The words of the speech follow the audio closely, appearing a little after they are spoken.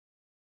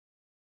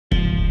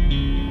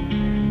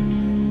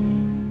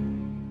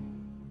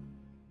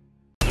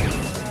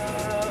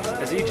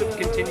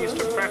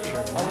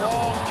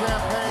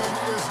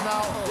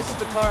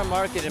Tatar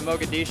market in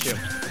Mogadishu.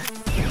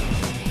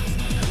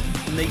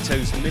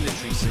 NATO's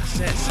military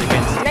success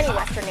against many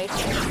Western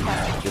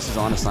nations. This is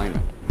On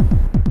Assignment.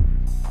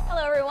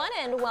 Hello everyone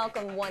and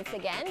welcome once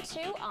again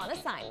to On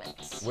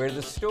Assignment, where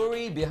the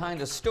story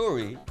behind a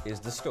story is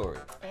the story.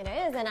 It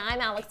is, and I'm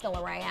Alex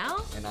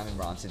Villarreal. And I'm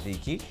Imran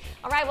Siddiqui.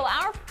 All right, well,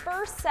 our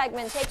first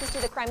segment takes us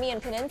to the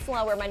Crimean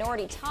Peninsula, where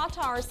minority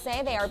Tatars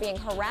say they are being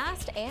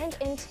harassed and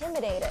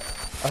intimidated.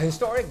 A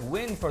historic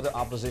win for the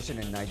opposition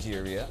in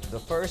Nigeria, the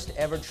first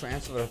ever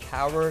transfer of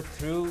power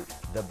through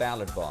the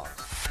ballot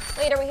box.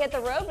 Later, we hit the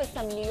road with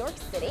some New York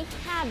City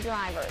cab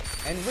drivers.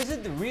 And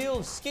visit the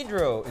real Skid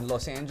Row in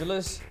Los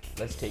Angeles.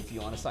 Let's take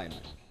you on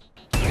assignment.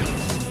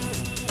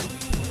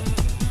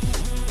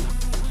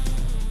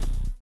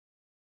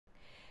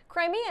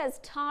 Crimea's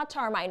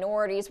Tatar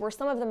minorities were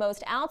some of the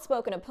most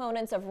outspoken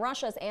opponents of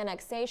Russia's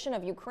annexation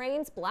of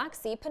Ukraine's Black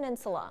Sea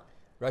Peninsula.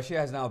 Russia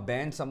has now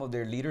banned some of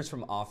their leaders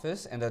from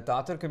office, and the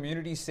Tatar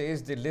community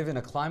says they live in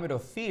a climate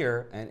of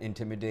fear and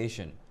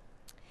intimidation.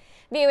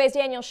 VOA's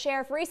Daniel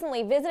Sheriff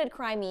recently visited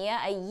Crimea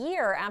a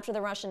year after the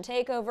Russian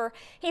takeover.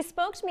 He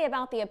spoke to me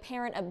about the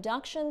apparent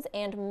abductions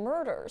and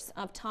murders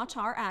of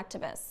Tatar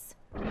activists.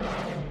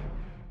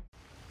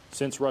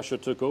 Since Russia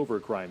took over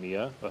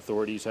Crimea,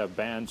 authorities have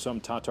banned some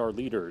Tatar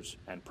leaders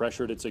and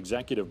pressured its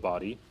executive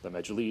body, the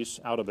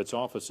Mejlis, out of its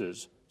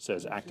offices,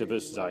 says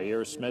activist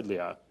Zair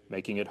Smedlia,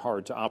 making it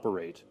hard to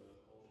operate.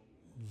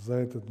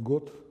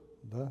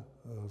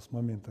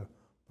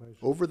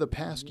 Over the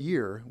past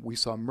year, we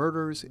saw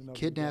murders,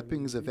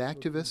 kidnappings of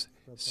activists,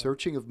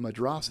 searching of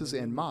madrasas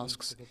and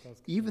mosques,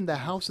 even the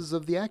houses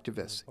of the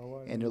activists,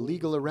 and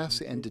illegal arrests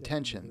and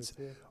detentions.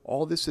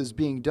 All this is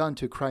being done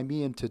to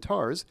Crimean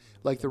Tatars,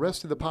 like the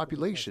rest of the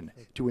population,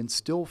 to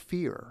instill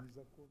fear.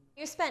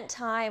 You spent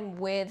time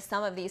with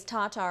some of these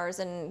Tatars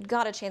and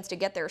got a chance to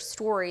get their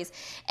stories,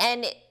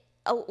 and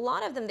a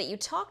lot of them that you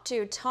talked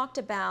to talked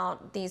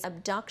about these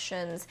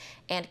abductions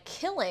and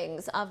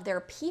killings of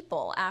their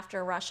people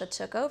after Russia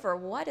took over.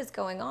 What is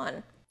going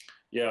on?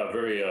 Yeah,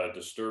 very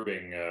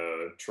disturbing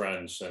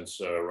trend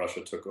since Russia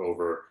took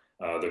over.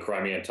 The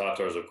Crimean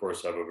Tatars, of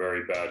course, have a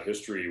very bad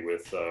history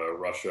with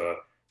Russia.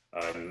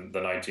 In the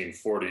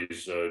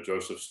 1940s,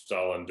 Joseph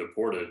Stalin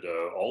deported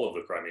all of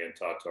the Crimean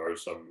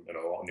Tatars,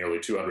 nearly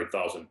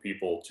 200,000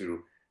 people,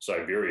 to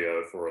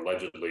Siberia for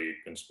allegedly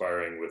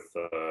conspiring with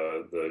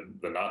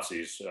the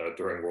Nazis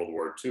during World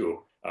War II.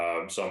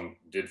 Some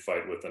did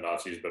fight with the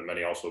Nazis, but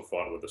many also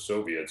fought with the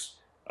Soviets.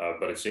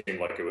 But it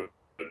seemed like it was,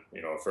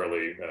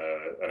 fairly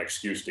an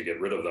excuse to get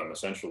rid of them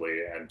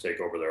essentially and take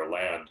over their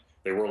land.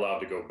 They were allowed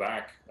to go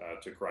back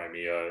to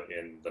Crimea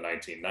in the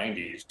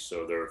 1990s,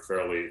 so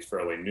it's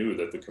fairly new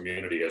that the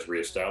community has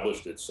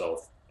reestablished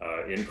itself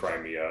in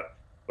Crimea.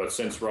 But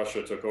since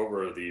Russia took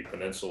over the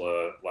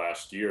peninsula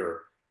last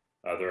year,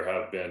 there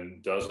have been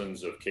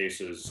dozens of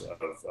cases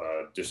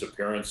of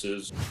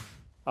disappearances.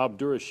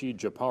 Abdurrashid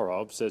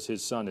Japarov says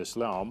his son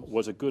Islam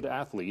was a good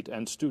athlete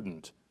and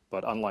student,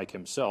 but unlike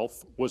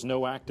himself, was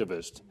no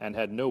activist and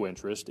had no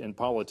interest in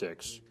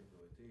politics.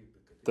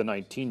 The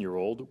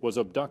 19-year-old was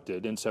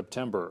abducted in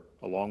September,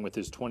 along with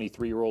his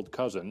 23-year-old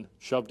cousin,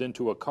 shoved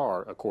into a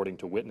car, according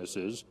to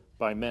witnesses,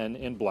 by men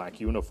in black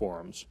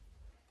uniforms.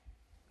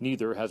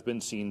 Neither has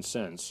been seen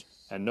since,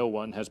 and no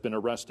one has been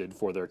arrested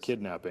for their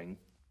kidnapping.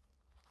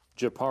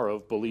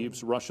 Japarov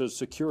believes Russia's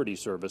security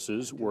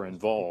services were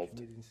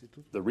involved.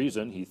 The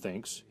reason, he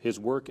thinks, his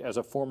work as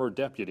a former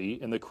deputy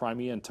in the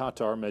Crimean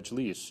Tatar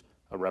Mejlis,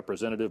 a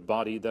representative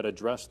body that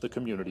addressed the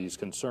community's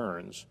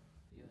concerns.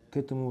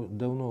 It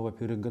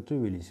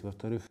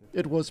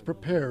was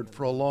prepared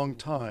for a long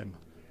time.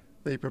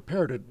 They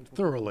prepared it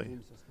thoroughly.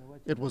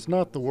 It was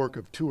not the work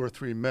of 2 or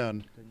 3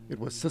 men. It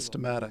was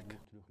systematic.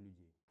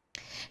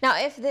 Now,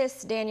 if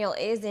this, Daniel,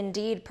 is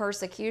indeed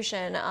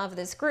persecution of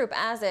this group,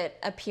 as it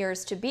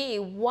appears to be,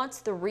 what's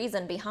the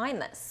reason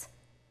behind this?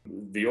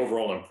 The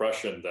overall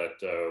impression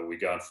that we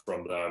got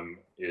from them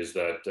is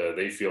that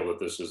they feel that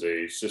this is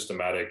a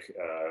systematic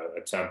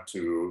attempt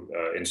to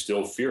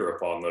instill fear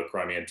upon the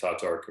Crimean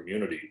Tatar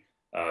community,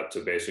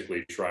 to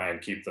basically try and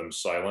keep them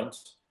silent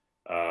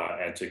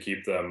and to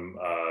keep them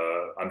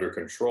under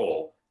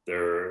control.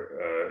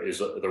 There was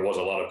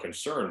a lot of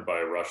concern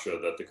by Russia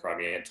that the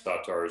Crimean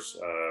Tatars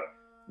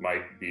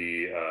might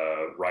be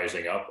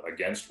rising up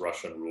against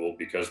Russian rule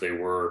because they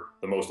were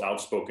the most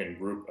outspoken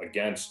group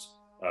against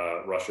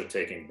Russia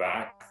taking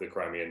back the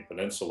Crimean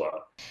Peninsula.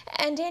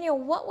 And Daniel,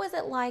 what was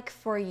it like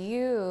for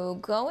you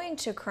going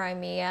to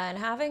Crimea and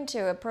having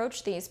to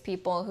approach these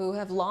people who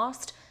have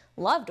lost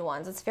loved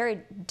ones? It's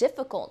very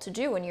difficult to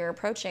do when you're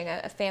approaching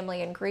a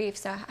family in grief.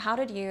 So how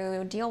did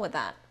you deal with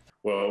that?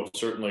 Well,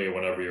 certainly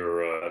whenever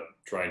you're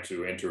trying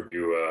to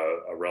interview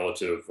a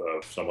relative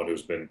of someone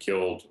who's been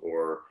killed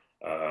or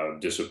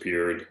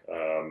disappeared,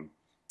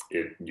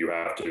 you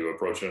have to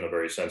approach it in a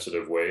very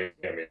sensitive way.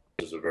 I mean,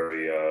 this is a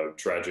very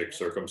tragic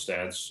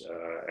circumstance,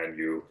 and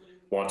you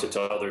want to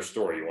tell their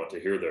story, you want to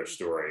hear their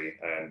story,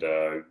 and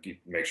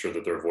make sure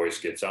that their voice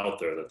gets out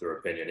there, that their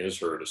opinion is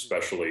heard,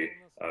 especially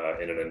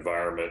in an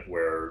environment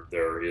where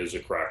there is a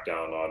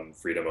crackdown on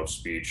freedom of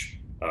speech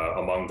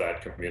among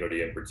that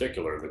community in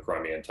particular, the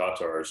Crimean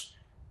Tatars.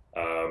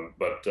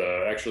 But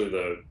actually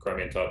the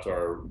Crimean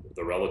Tatar,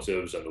 the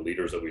relatives and the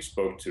leaders that we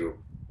spoke to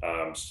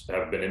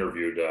have been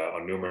interviewed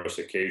on numerous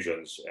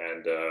occasions.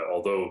 And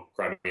although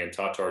Crimean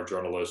Tatar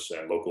journalists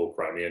and local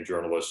Crimean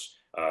journalists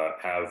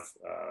have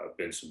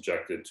been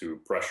subjected to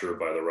pressure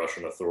by the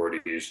Russian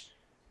authorities,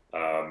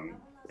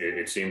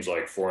 it seems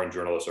like foreign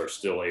journalists are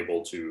still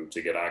able to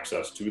get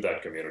access to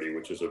that community,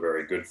 which is a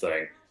very good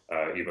thing,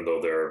 even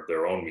though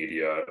their own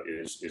media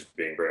is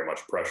being very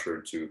much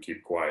pressured to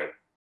keep quiet.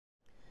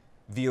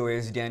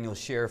 VOA's Daniel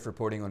Sheriff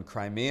reporting on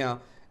Crimea.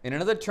 In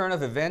another turn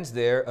of events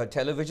there, a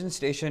television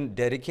station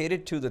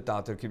dedicated to the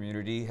Tatar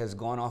community has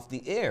gone off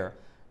the air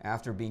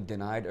after being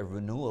denied a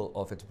renewal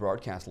of its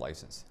broadcast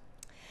license.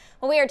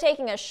 Well, we are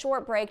taking a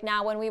short break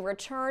now. When we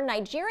return,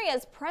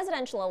 Nigeria's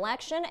presidential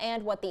election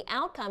and what the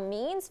outcome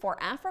means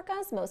for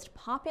Africa's most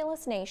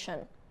populous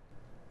nation.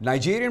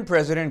 Nigerian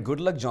President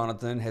Goodluck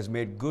Jonathan has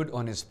made good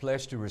on his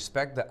pledge to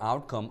respect the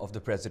outcome of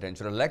the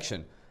presidential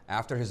election.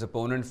 After his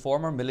opponent,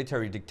 former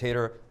military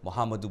dictator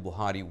Muhammadu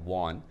Buhari,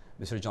 won,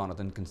 Mr.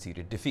 Jonathan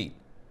conceded defeat.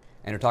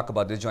 And to talk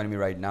about this, joining me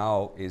right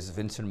now is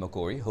Vincent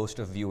Makori, host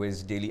of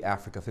VOA's Daily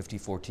Africa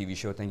 54 TV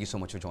show. Thank you so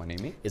much for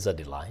joining me. It's a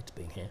delight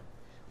being here.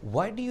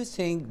 Why do you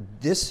think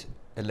this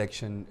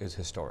election is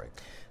historic?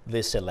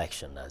 This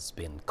election has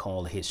been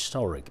called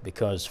historic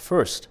because,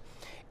 first,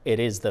 it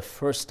is the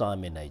first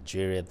time in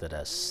Nigeria that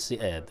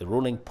the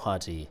ruling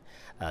party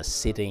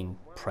sitting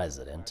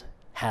president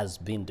has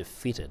been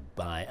defeated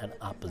by an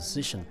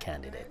opposition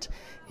candidate.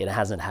 It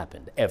hasn't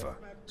happened ever,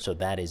 so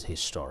that is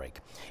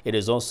historic. It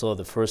is also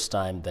the first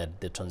time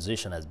that the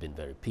transition has been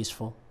very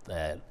peaceful.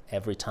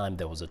 Every time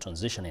there was a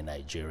transition in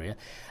Nigeria,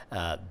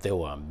 there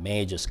were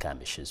major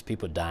skirmishes.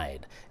 People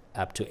died.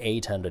 Up to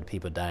 800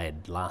 people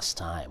died last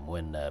time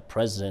when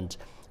President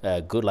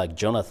Goodluck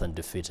Jonathan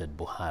defeated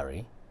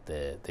Buhari,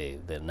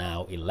 the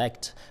now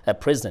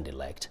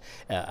president-elect.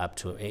 Up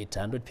to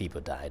 800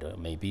 people died, or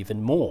maybe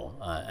even more.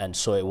 And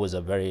so it was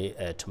a very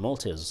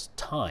tumultuous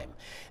time.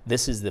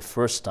 This is the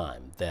first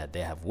time that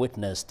they have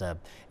witnessed a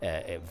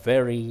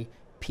very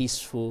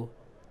peaceful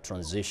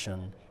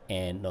transition,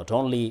 and not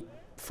only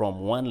from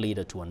one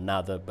leader to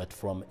another, but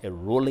from a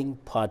ruling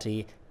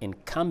party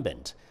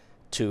incumbent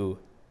to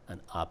an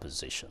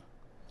opposition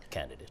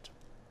candidate.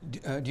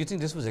 Do you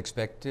think this was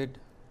expected?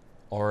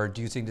 Or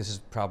do you think this is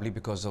probably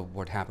because of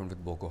what happened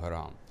with Boko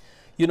Haram?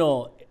 You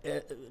know,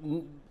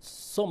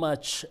 so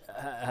much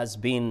has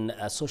been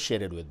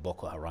associated with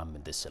Boko Haram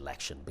in this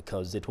election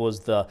because it was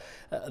the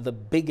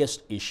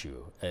biggest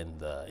issue in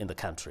the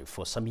country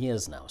for some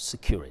years now,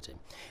 security.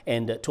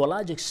 And to a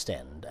large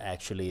extent,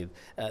 actually,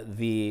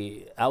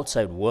 the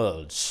outside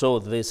world saw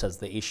this as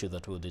the issue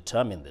that will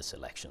determine these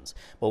elections.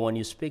 But when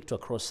you speak to a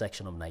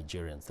cross-section of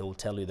Nigerians, they will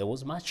tell you there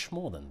was much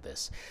more than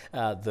this.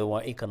 There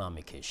were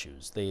economic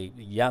issues. The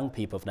young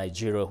people of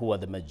Nigeria, who are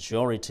the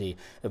majority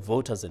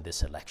voters in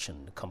this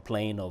election,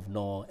 complain of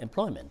no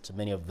employment.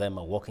 Many of them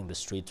are walking the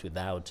streets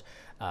without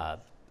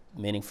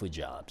meaningful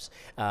jobs.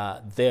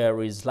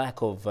 There is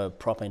lack of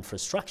proper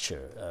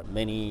infrastructure.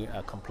 Many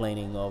are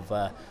complaining of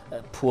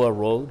poor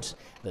roads.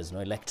 There's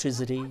no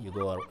electricity. You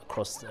go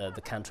across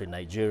the country,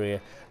 Nigeria,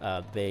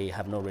 they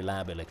have no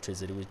reliable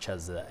electricity, which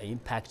has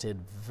impacted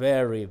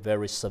very,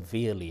 very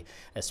severely,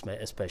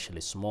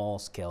 especially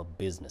small-scale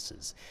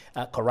businesses.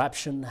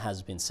 Corruption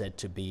has been said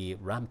to be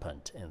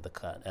rampant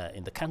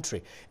in the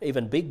country.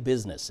 Even big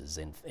businesses,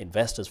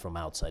 investors from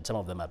outside, some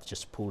of them have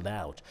just pulled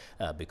out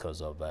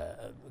because of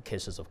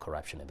cases of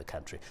corruption in the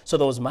country. So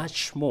there was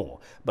much more,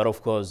 but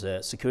of course,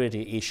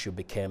 security issue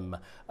became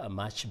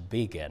much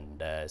bigger,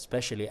 and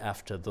especially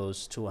after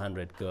those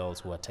 200 girls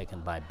who were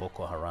taken by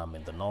Boko Haram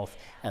in the north,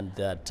 and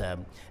that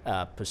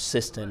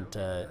persistent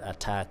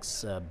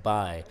attacks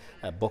by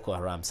Boko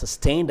Haram,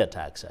 sustained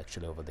attacks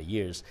actually over the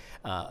years,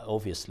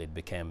 obviously it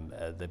became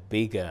the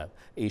bigger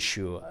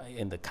issue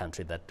in the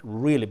country that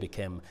really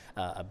became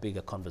a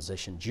bigger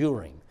conversation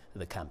during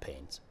the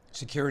campaigns.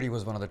 Security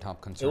was one of the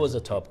top concerns. It was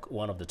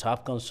one of the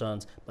top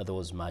concerns, but there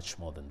was much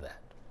more than that.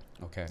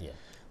 Okay. Yeah.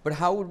 But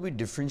how would we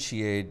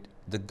differentiate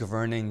the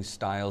governing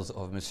styles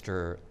of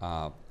Mr.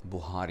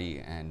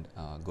 Buhari and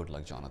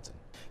Goodluck Jonathan?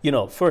 You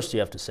know, first you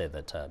have to say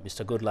that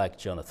Mr. Goodluck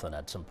Jonathan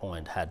at some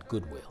point had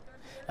goodwill.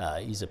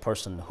 He's a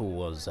person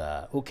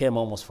who came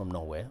almost from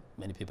nowhere.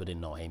 Many people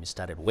didn't know him. He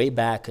started way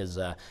back as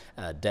a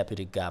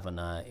deputy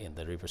governor in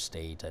the River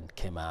State and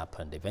came up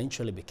and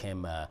eventually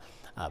became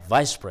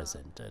vice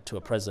president to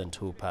a president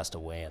who passed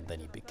away, and then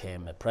he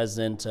became a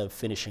president,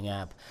 finishing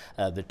up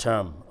the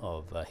term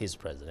of his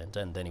president,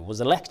 and then he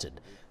was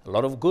elected. A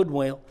lot of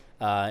goodwill,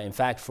 in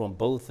fact, from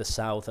both the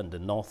south and the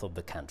north of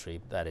the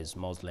country, that is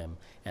Muslim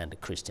and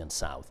Christian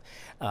south.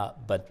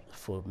 But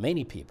for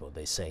many people,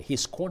 they say he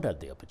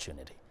squandered the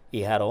opportunity.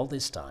 He had all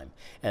this time,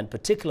 and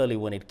particularly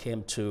when it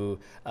came to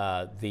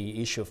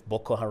the issue of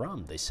Boko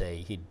Haram, they say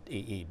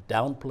he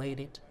downplayed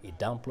it. He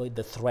downplayed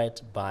the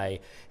threat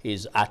by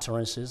his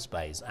utterances,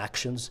 by his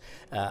actions,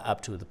 up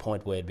to the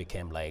point where it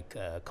became like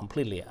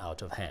completely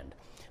out of hand.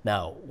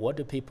 Now, what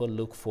do people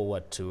look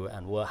forward to,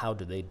 and how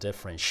do they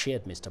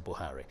differentiate Mr.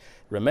 Buhari?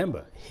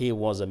 Remember, he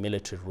was a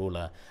military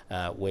ruler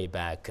way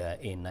back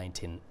in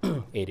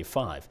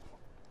 1985.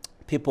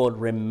 People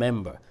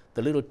remember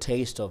the little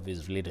taste of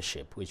his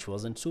leadership, which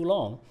wasn't too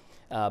long,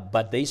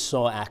 but they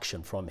saw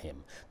action from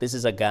him. This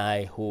is a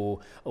guy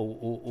who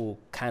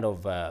kind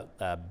of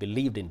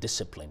believed in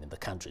discipline in the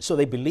country. So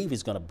they believe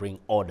he's going to bring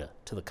order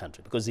to the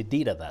country, because he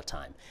did at that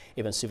time.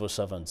 Even civil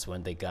servants,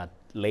 when they got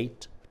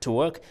late to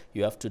work,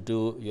 you have to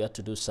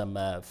do some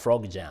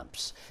frog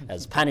jumps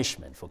as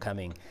punishment for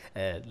coming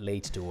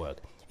late to work.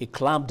 He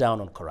clamped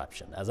down on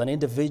corruption. As an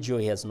individual,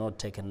 he has not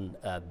taken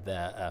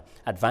the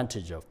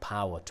advantage of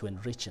power to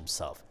enrich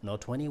himself,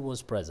 not when he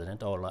was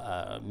president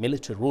or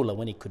military ruler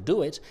when he could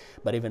do it,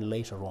 but even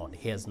later on,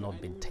 he has not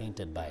been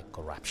tainted by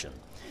corruption.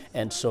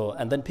 And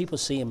then people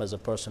see him as a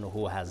person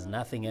who has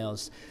nothing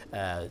else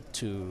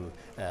to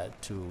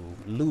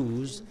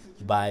lose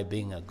by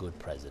being a good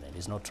president.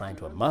 He's not trying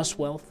to amass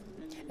wealth,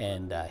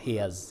 and he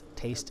has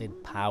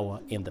tasted power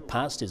in the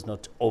past. He's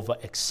not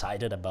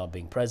overexcited about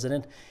being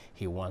president.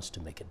 He wants to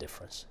make a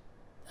difference.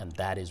 And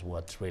that is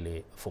what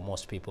really, for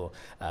most people,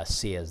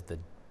 see as the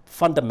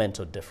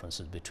fundamental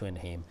differences between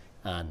him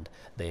and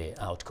the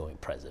outgoing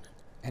president.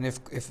 And if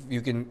you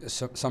can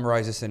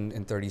summarize this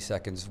in 30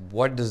 seconds,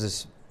 what does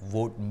this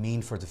vote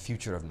mean for the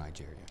future of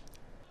Nigeria?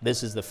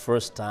 This is the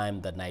first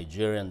time that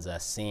Nigerians are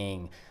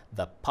seeing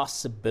the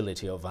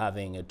possibility of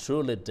having a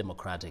truly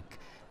democratic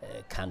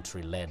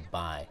country led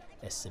by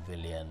a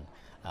civilian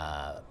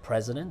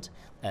president,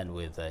 and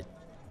with a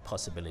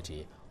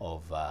possibility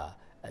of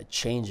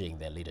changing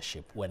their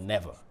leadership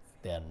whenever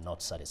they are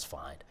not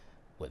satisfied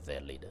with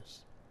their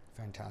leaders.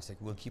 Fantastic.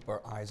 We'll keep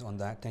our eyes on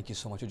that. Thank you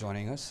so much for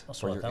joining us,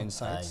 Most for welcome. your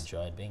insights. I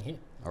enjoyed being here.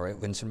 All right,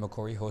 Vincent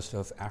McCory, host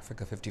of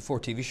Africa 54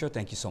 TV show.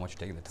 Thank you so much for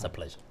taking the time. It's a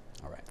pleasure.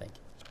 All right. Thank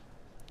you.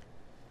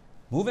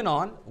 Moving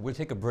on, we'll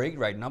take a break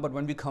right now, but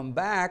when we come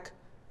back,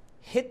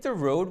 hit the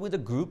road with a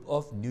group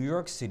of New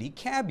York City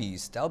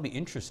cabbies. That'll be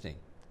interesting.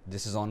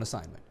 This is On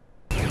Assignment.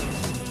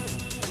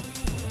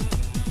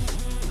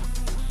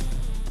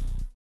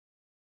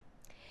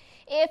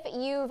 If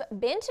you've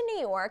been to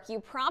New York,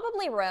 you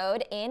probably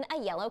rode in a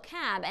yellow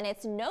cab, and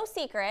it's no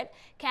secret,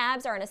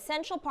 cabs are an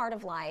essential part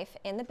of life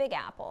in the Big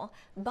Apple.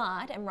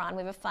 But, and Ron,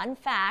 we have a fun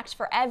fact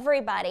for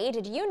everybody.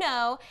 Did you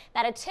know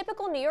that a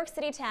typical New York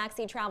City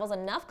taxi travels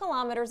enough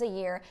kilometers a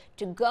year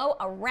to go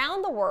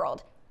around the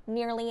world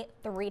nearly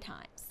 3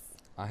 times?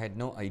 I had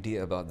no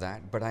idea about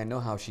that, but I know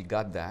how she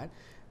got that,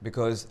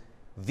 because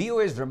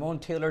VOA's Ramon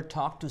Taylor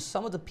talked to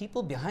some of the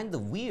people behind the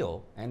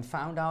wheel and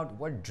found out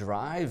what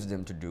drives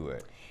them to do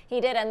it. He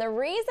did, and the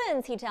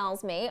reasons, he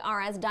tells me, are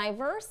as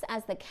diverse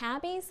as the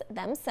cabbies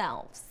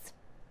themselves.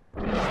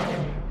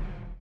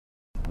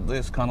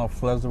 This kind of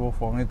flexible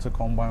for me to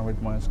combine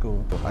with my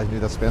school. I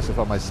need a space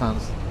for my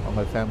sons, for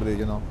my family,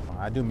 you know.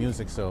 I do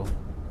music, so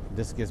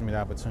this gives me the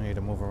opportunity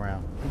to move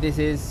around. This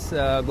is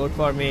good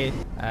for me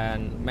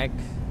and make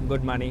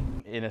good money.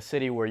 In a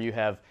city where you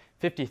have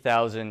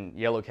 50,000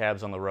 yellow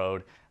cabs on the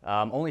road,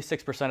 only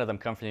 6% of them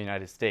come from the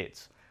United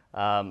States.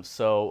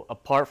 So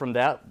apart from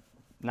that,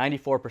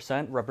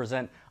 94%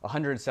 represent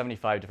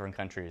 175 different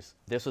countries.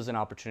 This was an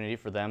opportunity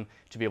for them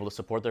to be able to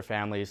support their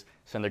families,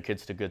 send their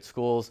kids to good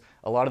schools.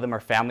 A lot of them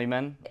are family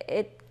men.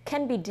 It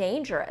can be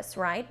dangerous,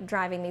 right,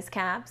 driving these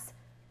cabs?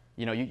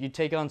 You know, you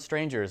take on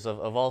strangers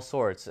of all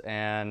sorts,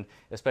 and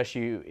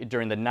especially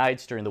during the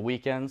nights, during the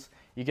weekends,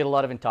 you get a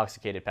lot of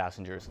intoxicated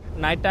passengers.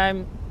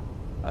 Nighttime,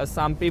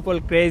 some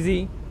people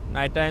crazy.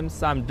 Nighttime,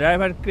 some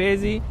driver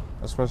crazy.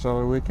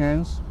 Especially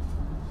weekends,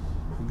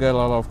 you get a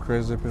lot of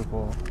crazy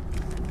people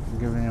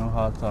giving you a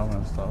hard time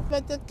and stuff.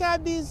 But the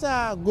cabbies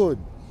are good,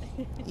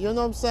 you know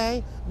what I'm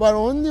saying? But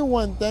only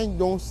one thing,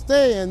 don't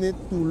stay in it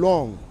too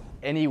long.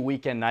 Any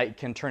weekend night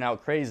can turn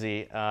out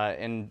crazy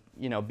and,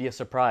 you know, be a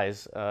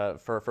surprise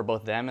for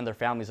both them and their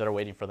families that are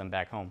waiting for them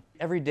back home.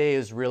 Every day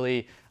is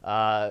really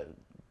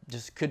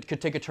just could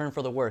take a turn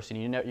for the worse, and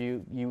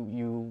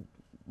you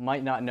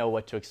might not know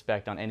what to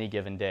expect on any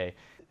given day.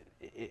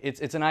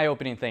 It's an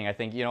eye-opening thing. I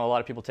think, you know, a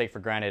lot of people take for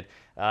granted.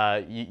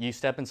 You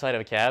step inside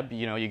of a cab,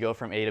 you know, you go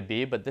from A to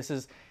B, but this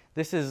is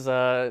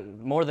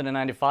more than a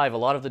 9 to 5. A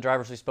lot of the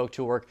drivers we spoke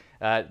to work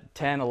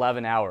 10,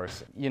 11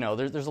 hours. You know,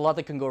 there's a lot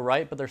that can go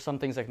right, but there's some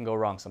things that can go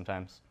wrong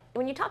sometimes.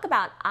 When you talk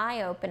about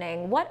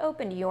eye-opening, what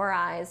opened your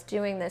eyes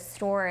doing this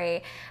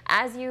story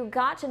as you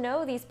got to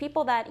know these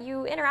people that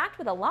you interact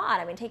with a lot?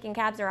 I mean, taking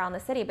cabs around the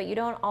city, but you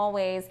don't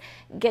always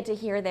get to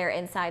hear their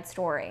inside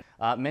story.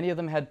 Many of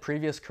them had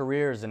previous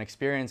careers and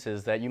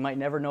experiences that you might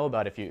never know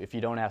about if you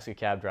don't ask a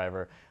cab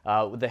driver.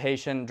 The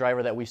Haitian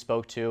driver that we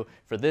spoke to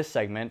for this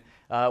segment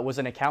was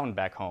an accountant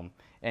back home.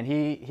 And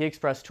he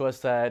expressed to us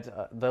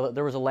that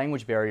there was a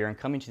language barrier in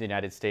coming to the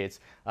United States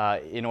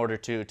in order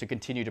to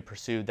continue to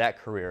pursue that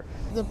career.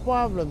 The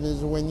problem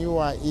is when you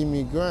are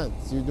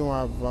immigrants, you don't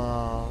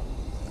have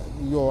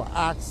your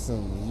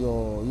accent,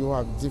 you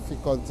have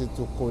difficulty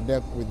to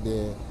connect with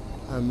the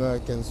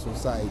American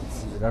society.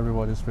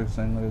 Everybody speaks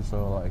English,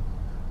 so like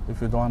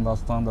if you don't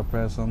understand the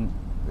person,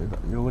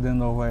 you wouldn't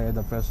know where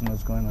the person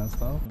is going and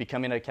stuff.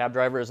 Becoming a cab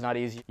driver is not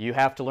easy. You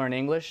have to learn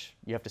English,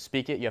 you have to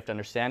speak it, you have to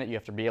understand it, you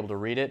have to be able to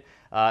read it,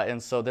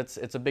 and so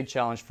it's a big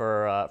challenge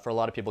for a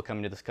lot of people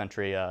coming to this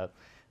country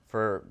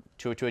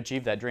to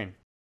achieve that dream.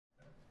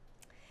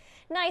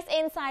 Nice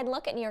inside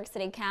look at New York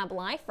City cab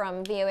life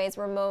from VOA's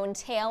Ramon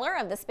Taylor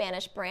of the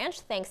Spanish branch.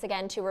 Thanks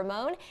again to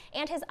Ramon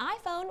and his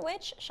iPhone,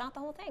 which shot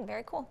the whole thing.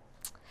 Very cool.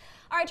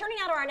 All right, turning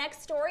now to our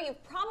next story,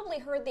 you've probably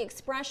heard the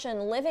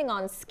expression living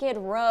on Skid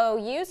Row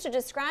used to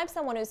describe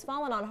someone who's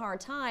fallen on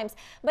hard times,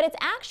 but it's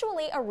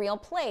actually a real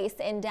place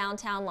in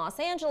downtown Los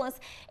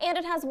Angeles, and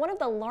it has one of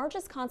the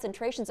largest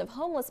concentrations of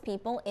homeless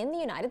people in the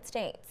United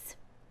States.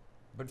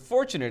 But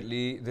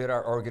fortunately, there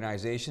are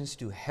organizations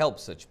to help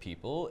such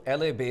people.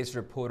 LA-based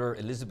reporter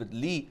Elizabeth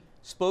Lee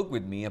spoke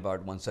with me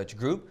about one such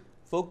group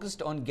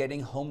focused on getting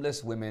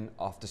homeless women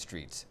off the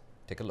streets.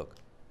 Take a look.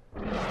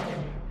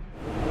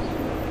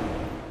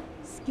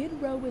 Skid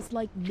Row is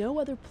like no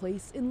other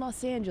place in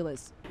Los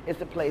Angeles.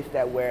 It's a place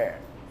where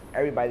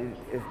everybody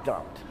is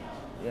dumped,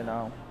 you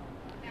know,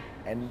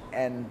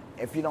 and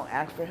if you don't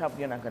ask for help,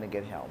 you're not going to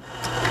get help.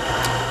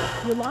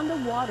 Yolanda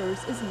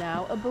Waters is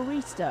now a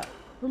barista.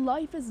 Her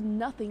life is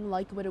nothing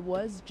like what it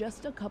was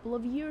just a couple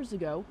of years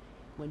ago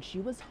when she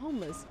was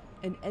homeless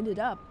and ended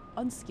up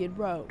on Skid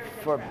Row.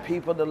 For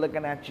people to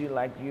looking at you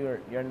like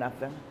you're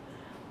nothing,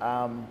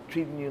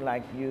 treating you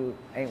like you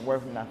ain't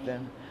worth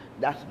nothing,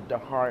 that's the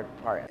hard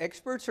part.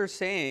 Experts are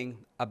saying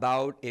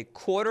about a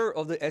quarter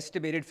of the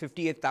estimated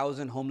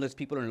 58,000 homeless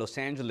people in Los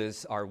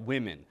Angeles are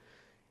women.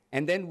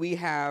 And then we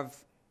have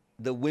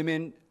the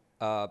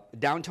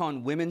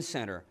Downtown Women's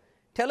Center.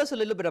 Tell us a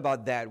little bit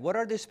about that. What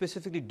are they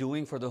specifically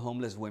doing for the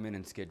homeless women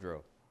in Skid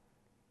Row?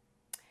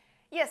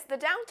 Yes, the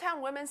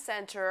Downtown Women's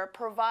Center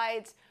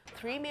provides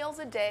 3 meals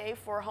a day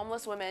for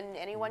homeless women.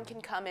 Anyone can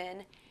come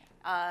in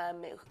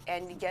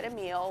and get a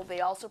meal.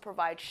 They also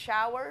provide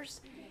showers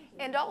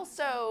and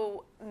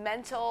also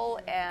mental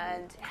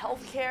and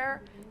health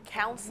care,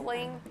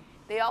 counseling.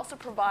 They also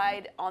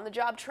provide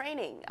on-the-job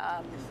training.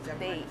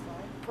 They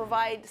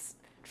provide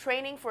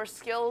training for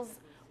skills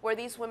where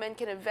these women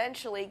can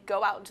eventually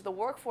go out into the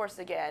workforce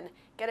again,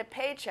 get a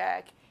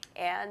paycheck,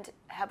 and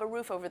have a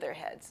roof over their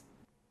heads.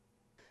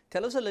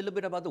 Tell us a little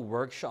bit about the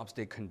workshops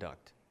they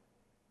conduct.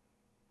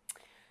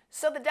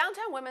 So the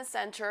Downtown Women's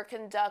Center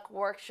conduct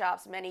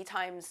workshops many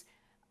times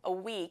a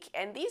week,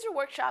 and these are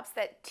workshops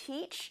that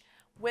teach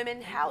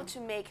women how to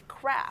make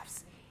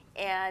crafts.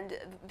 And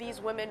these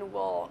women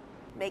will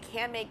make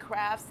handmade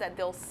crafts that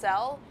they'll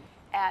sell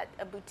at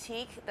a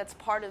boutique that's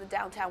part of the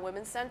Downtown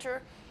Women's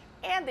Center.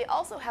 And they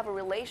also have a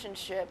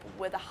relationship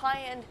with a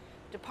high-end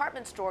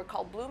department store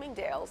called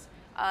Bloomingdale's.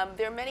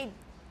 There are many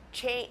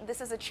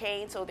this is a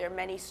chain, so there are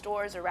many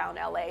stores around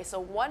LA. So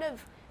one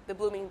of the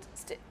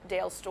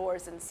Bloomingdale's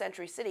stores in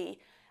Century City,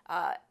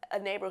 a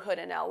neighborhood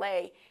in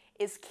LA,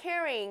 is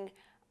carrying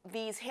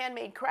these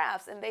handmade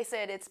crafts, and they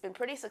said it's been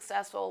pretty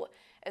successful,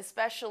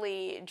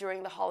 especially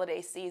during the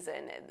holiday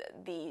season.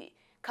 The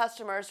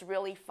customers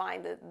really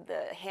find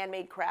the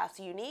handmade crafts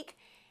unique.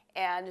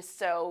 And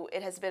so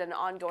it has been an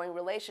ongoing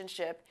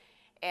relationship,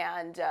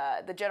 and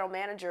the general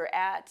manager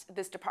at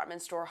this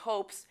department store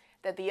hopes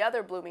that the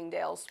other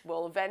Bloomingdale's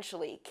will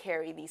eventually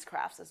carry these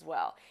crafts as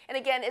well. And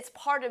again, it's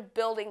part of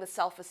building the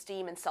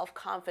self-esteem and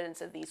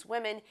self-confidence of these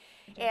women.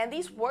 And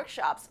these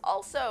workshops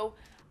also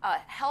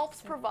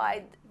helps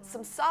provide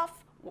some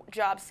soft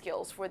job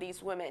skills for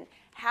these women,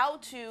 how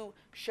to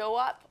show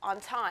up on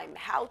time,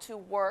 how to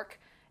work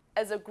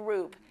as a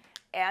group.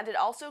 And it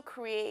also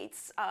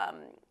creates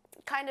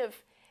kind of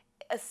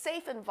a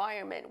safe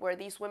environment where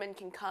these women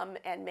can come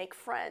and make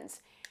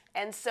friends.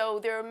 And so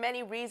there are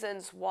many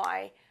reasons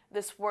why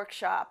this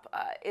workshop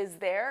is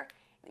there.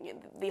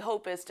 The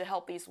hope is to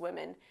help these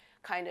women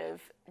kind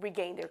of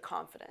regain their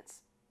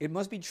confidence. It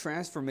must be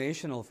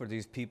transformational for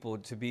these people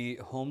to be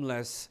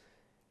homeless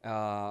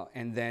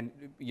and then,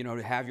 you know,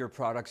 to have your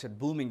products at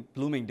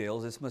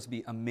Bloomingdale's. This must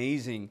be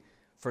amazing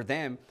for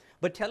them.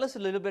 But tell us a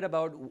little bit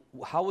about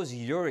how was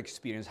your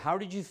experience? How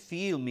did you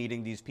feel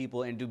meeting these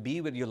people and to be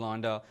with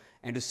Yolanda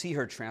and to see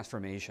her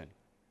transformation?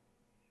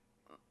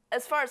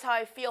 As far as how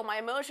I feel, my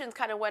emotions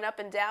kind of went up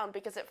and down,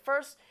 because at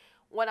first,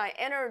 when I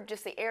entered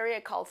just the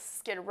area called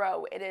Skid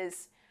Row, it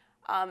is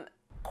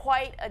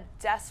quite a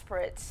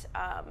desperate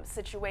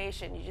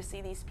situation. You just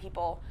see these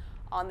people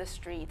on the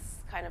streets,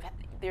 kind of,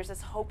 there's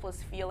this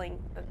hopeless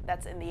feeling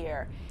that's in the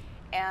air.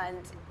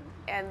 And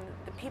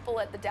the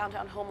people at the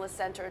Downtown Homeless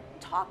Center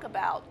talk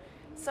about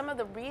some of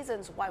the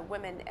reasons why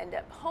women end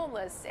up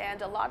homeless,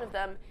 and a lot of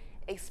them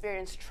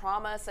experience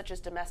trauma such as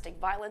domestic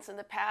violence in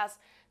the past.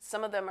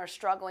 Some of them are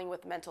struggling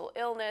with mental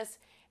illness.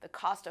 The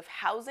cost of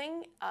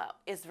housing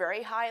is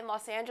very high in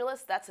Los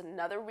Angeles. That's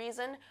another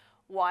reason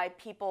why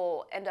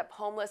people end up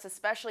homeless,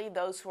 especially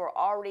those who are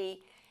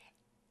already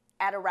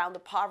at around the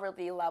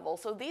poverty level.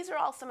 So these are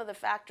all some of the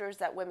factors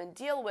that women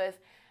deal with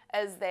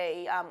as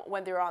they,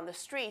 when they're on the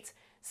streets.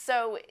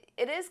 So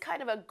it is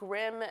kind of a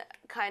grim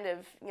kind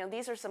of,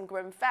 these are some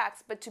grim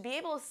facts, but to be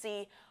able to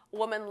see a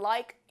woman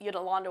like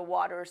Yolanda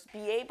Waters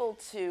be able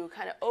to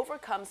kind of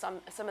overcome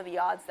some of the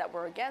odds that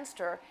were against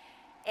her,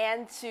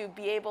 and to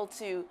be able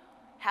to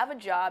have a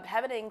job,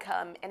 have an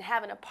income, and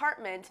have an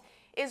apartment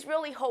is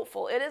really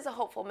hopeful. It is a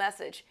hopeful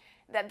message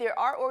that there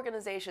are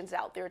organizations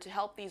out there to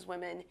help these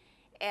women,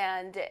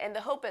 and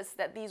the hope is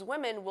that these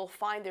women will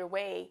find their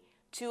way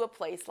to a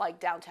place like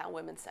Downtown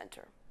Women's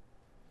Center.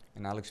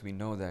 And Alex, we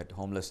know that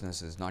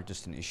homelessness is not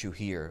just an issue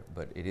here,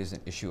 but it is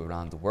an issue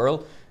around the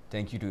world.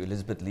 Thank you to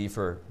Elizabeth Lee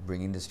for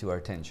bringing this to our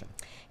attention.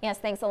 Yes,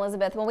 thanks,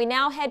 Elizabeth. Well, we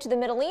now head to the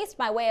Middle East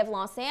by way of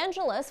Los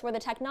Angeles, where the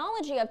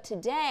technology of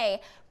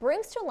today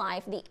brings to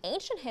life the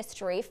ancient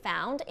history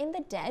found in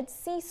the Dead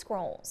Sea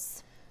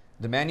Scrolls.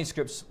 The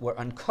manuscripts were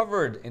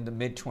uncovered in the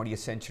mid-20th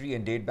century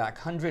and date back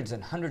hundreds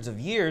and hundreds of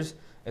years.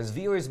 As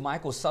VOA's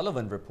Michael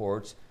Sullivan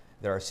reports,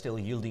 they are still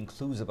yielding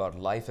clues about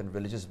life and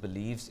religious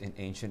beliefs in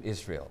ancient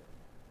Israel.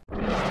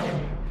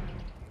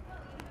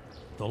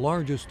 The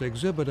largest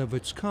exhibit of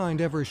its kind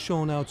ever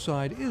shown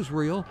outside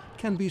Israel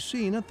can be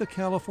seen at the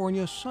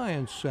California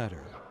Science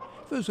Center.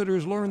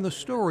 Visitors learn the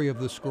story of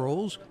the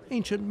scrolls,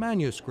 ancient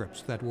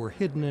manuscripts that were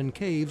hidden in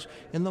caves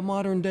in the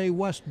modern-day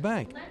West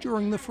Bank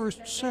during the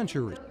 1st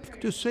century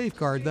to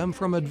safeguard them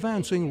from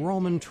advancing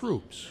Roman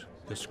troops.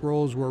 The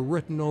scrolls were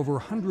written over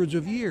hundreds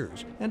of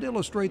years and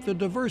illustrate the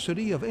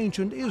diversity of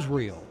ancient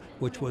Israel,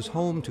 which was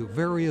home to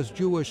various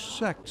Jewish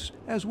sects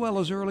as well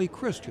as early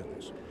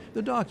Christians.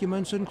 The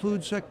documents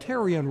include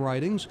sectarian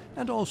writings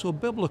and also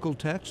biblical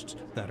texts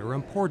that are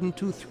important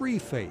to 3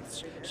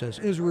 faiths, says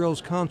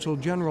Israel's Consul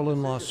General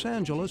in Los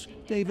Angeles,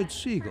 David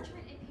Siegel.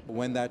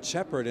 When that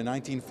shepherd in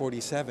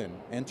 1947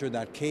 entered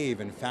that cave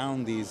and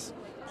found these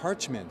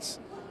parchments,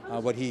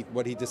 what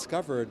he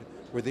discovered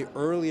were the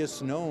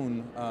earliest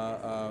known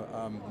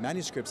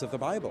manuscripts of the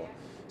Bible.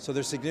 So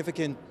they're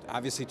significant,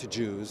 obviously, to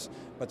Jews,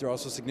 but they're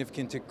also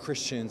significant to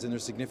Christians, and they're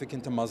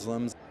significant to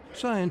Muslims.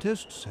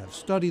 Scientists have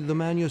studied the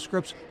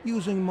manuscripts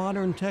using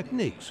modern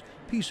techniques,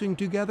 piecing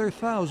together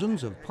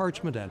thousands of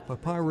parchment and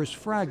papyrus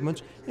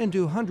fragments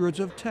into hundreds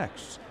of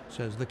texts,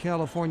 says the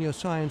California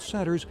Science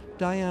Center's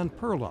Diane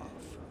Perloff.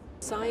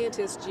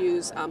 Scientists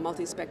use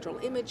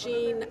multispectral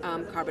imaging,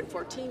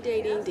 carbon-14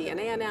 dating,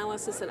 DNA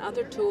analysis, and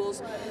other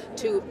tools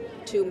to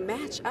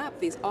match up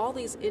all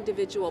these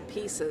individual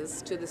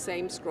pieces to the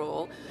same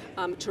scroll,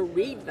 to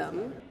read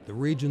them. The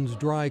region's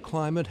dry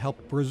climate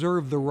helped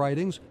preserve the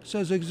writings,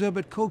 says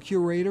exhibit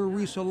co-curator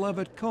Risa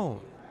Levitt-Cohn.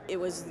 It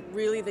was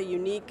really the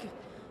unique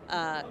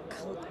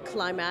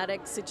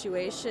climatic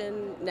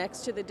situation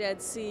next to the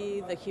Dead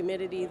Sea, the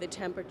humidity, the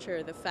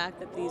temperature, the fact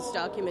that these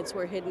documents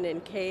were hidden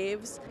in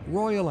caves.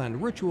 Royal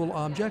and ritual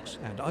objects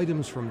and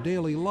items from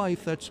daily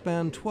life that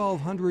span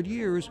 1,200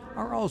 years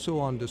are also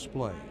on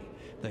display.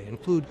 They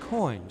include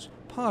coins,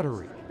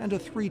 pottery, and a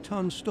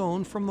 3-ton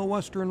stone from the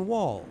Western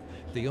Wall,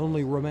 the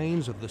only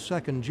remains of the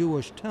Second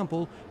Jewish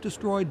Temple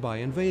destroyed by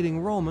invading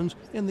Romans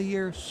in the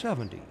year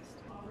 70.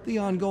 The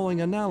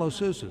ongoing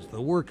analysis is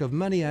the work of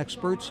many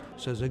experts,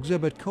 says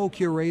exhibit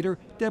co-curator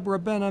Deborah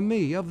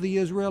Ben-Ami of the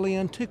Israeli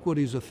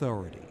Antiquities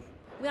Authority.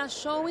 We are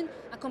showing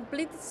a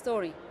complete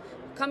story,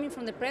 coming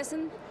from the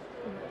present,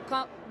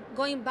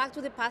 going back to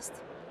the past,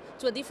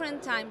 to a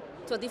different time,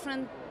 to a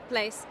different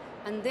place,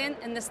 and then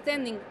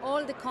understanding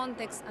all the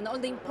context and all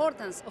the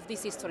importance of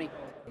this history.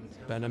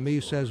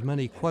 Ben-Ami says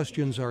many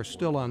questions are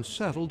still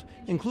unsettled,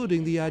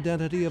 including the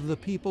identity of the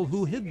people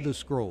who hid the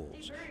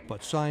scrolls.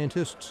 But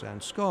scientists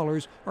and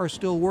scholars are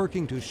still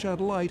working to shed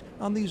light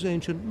on these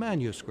ancient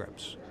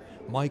manuscripts.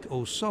 Mike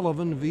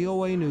O'Sullivan,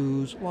 VOA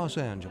News, Los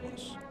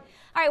Angeles.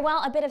 All right,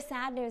 well, a bit of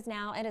sad news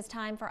now. It is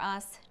time for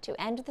us to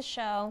end the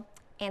show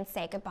and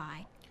say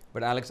goodbye.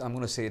 But Alex, I'm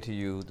going to say to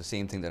you the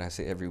same thing that I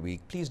say every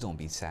week. Please don't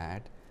be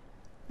sad.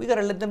 We got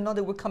to let them know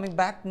that we're coming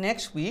back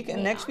next week.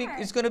 And next week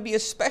is going to be a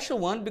special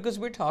one because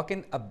we're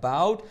talking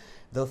about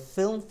the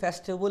film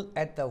festival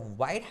at the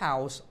White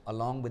House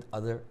along with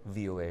other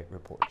VOA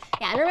reports.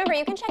 Yeah, and remember,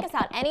 you can check us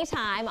out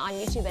anytime on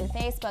YouTube and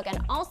Facebook and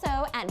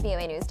also at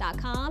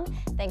voanews.com.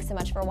 Thanks so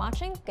much for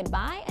watching.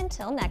 Goodbye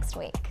until next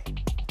week.